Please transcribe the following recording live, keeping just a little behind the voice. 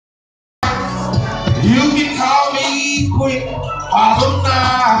quick. All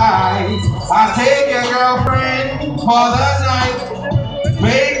night. I take your girlfriend for the night.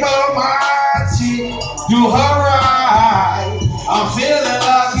 Make her my chick. Do her right. I'm feeling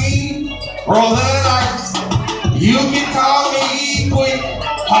lucky. Roll the dice. You can call me quick.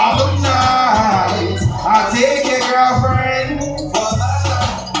 All night. I take your girlfriend for the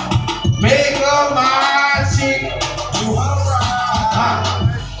night. Make her my chick. Do her right.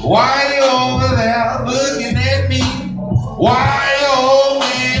 Why you over there looking at me? Why old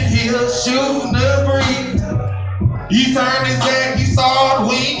man here shooting the breeze? He turned his back, he started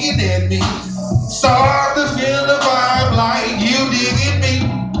winking at me. Started to feel the vibe like you digging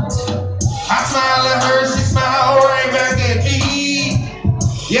me. I smile at her, she smiled right back at me.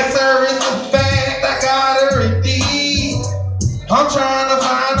 Yes sir, it's a fact, I got her indeed. I'm trying to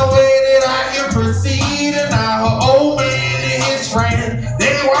find a way that I can proceed. And now her old man and his friend,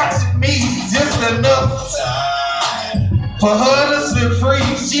 they watching me just enough time for her to slip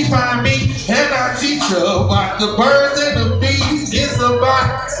free. She find me and I teach her about the birds and the bees. It's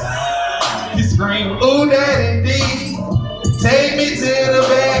about time. She scream, ooh that indeed. Take me to the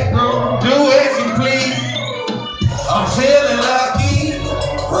back room, do as you please. I'm feeling lucky,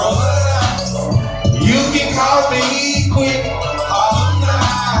 roll it out. You can call me quick, all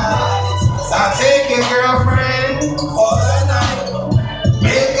night. I take your girlfriend for the night.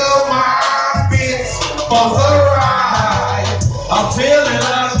 Make up my bitch for the ride. I'm feeling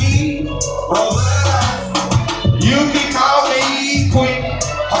lucky, roll it out. You can call me quick,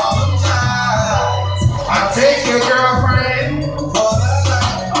 all night. I take your girlfriend for the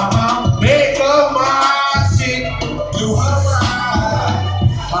night. Make up my chick, do her right.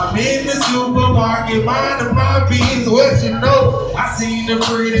 I'm in the supermarket, minding my business. What you know? I seen the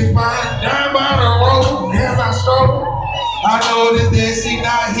pretty fine down by the road as I stroll. I noticed that she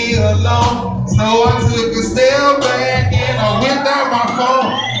not here alone, so I took a step back and I whipped out my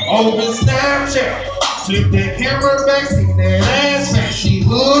phone. Open Snapchat, flip that camera back, see that ass and she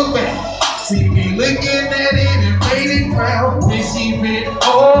looked back. See me looking at it and made it proud. When she bent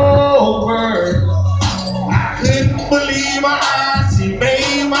over, I couldn't believe my eyes. She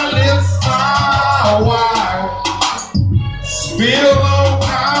made my lips smile wide. Spill on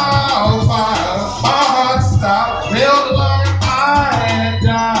cow fire. My heart stopped, felt like I had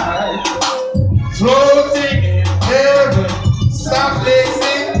died. Floating in heaven, stop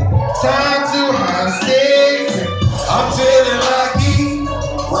listening. Time to have sex. I'm feeling lucky.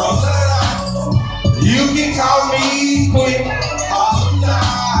 Roll it out. You can call me quick. All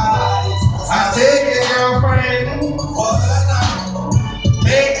night. I take your girlfriend for the night.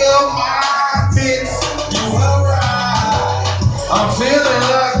 Make up my bitch. Do her right. I'm feeling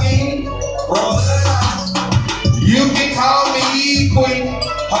lucky. Roll it out. You can call me quick.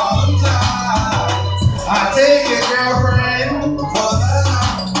 All night. I take your girlfriend for the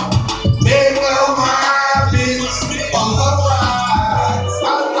night. Make up my bitch. For her right.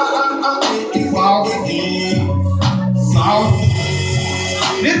 I'm salty. Salty.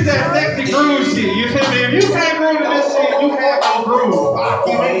 This that sexy groove shit. You feel me? If you can't groove to this shit, you have no groove.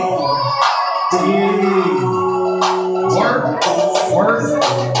 Work.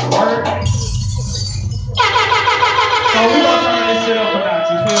 So we gonna turn this shit up a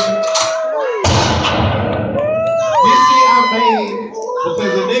notch, you feel me? This shit I made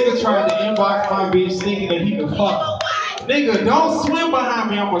because a nigga tried to inbox my bitch thinking that he could fuck. Nigga, don't swim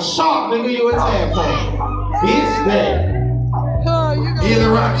behind me, I'm a shark, nigga, you a tadpole. Bitch, that.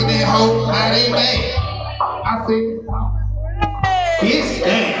 Either rockin' that hoe, I ain't mad. I see. Bitch,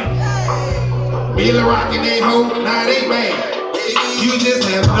 damn. Either rockin' that hoe, not ain't bad. You just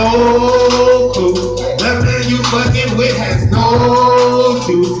have no clue. The man you fucking with has no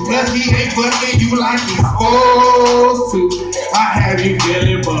clue. Cause he ain't fucking you like he's supposed to. I have you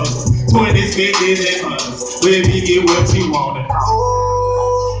feeling bugs. 20s, 50s, and hugs. Let me get what you want.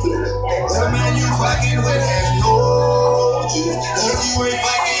 The man you fucking with has no clue. Cause you ain't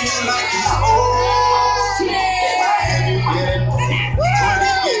fucking you like he's supposed to. I have you feeling bugs.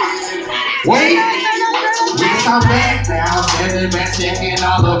 Wait. I'm back now, sending back checking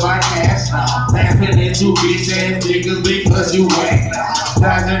all of my cash now. Laughing at you bitch ass niggas because you whack now.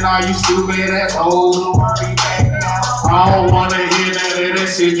 Dodging all you stupid ass hoes who want me back now. I don't wanna hear none of that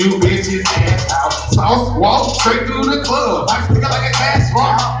shit, you bitches ass out. Sauce walk straight through the club, I stick like a cash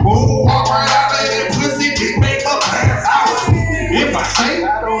rock. Boom, walk right out of that pussy, dick make up pass out. If I say,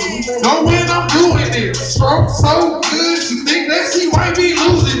 know when I'm doing it. Stroke so good, she think that she might be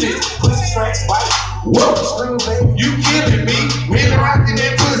losing it. Pussy straight white. Whoa, you killing me, really rocking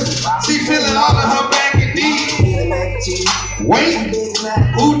that pussy. She feeling all of her back and knees. Wait,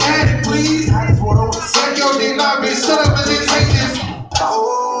 who daddy please? Suck your dick, bitch, shut up.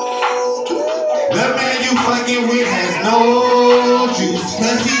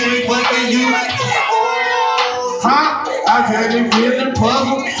 cause he ain't fucking you. Huh? I got him feeling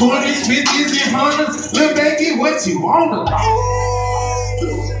puzzle, 20s, 50s, and 100s. Look back at what you wanna.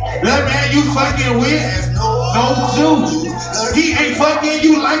 That man you fucking with, no juice. He ain't fucking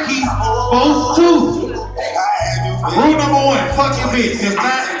you like he's supposed to. Rule number one, fucking bitch. If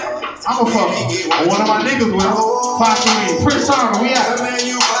not, I'ma fuck one of my niggas with fucking me. Prince Charmin, we out.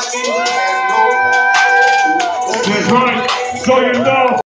 That's right. So you know.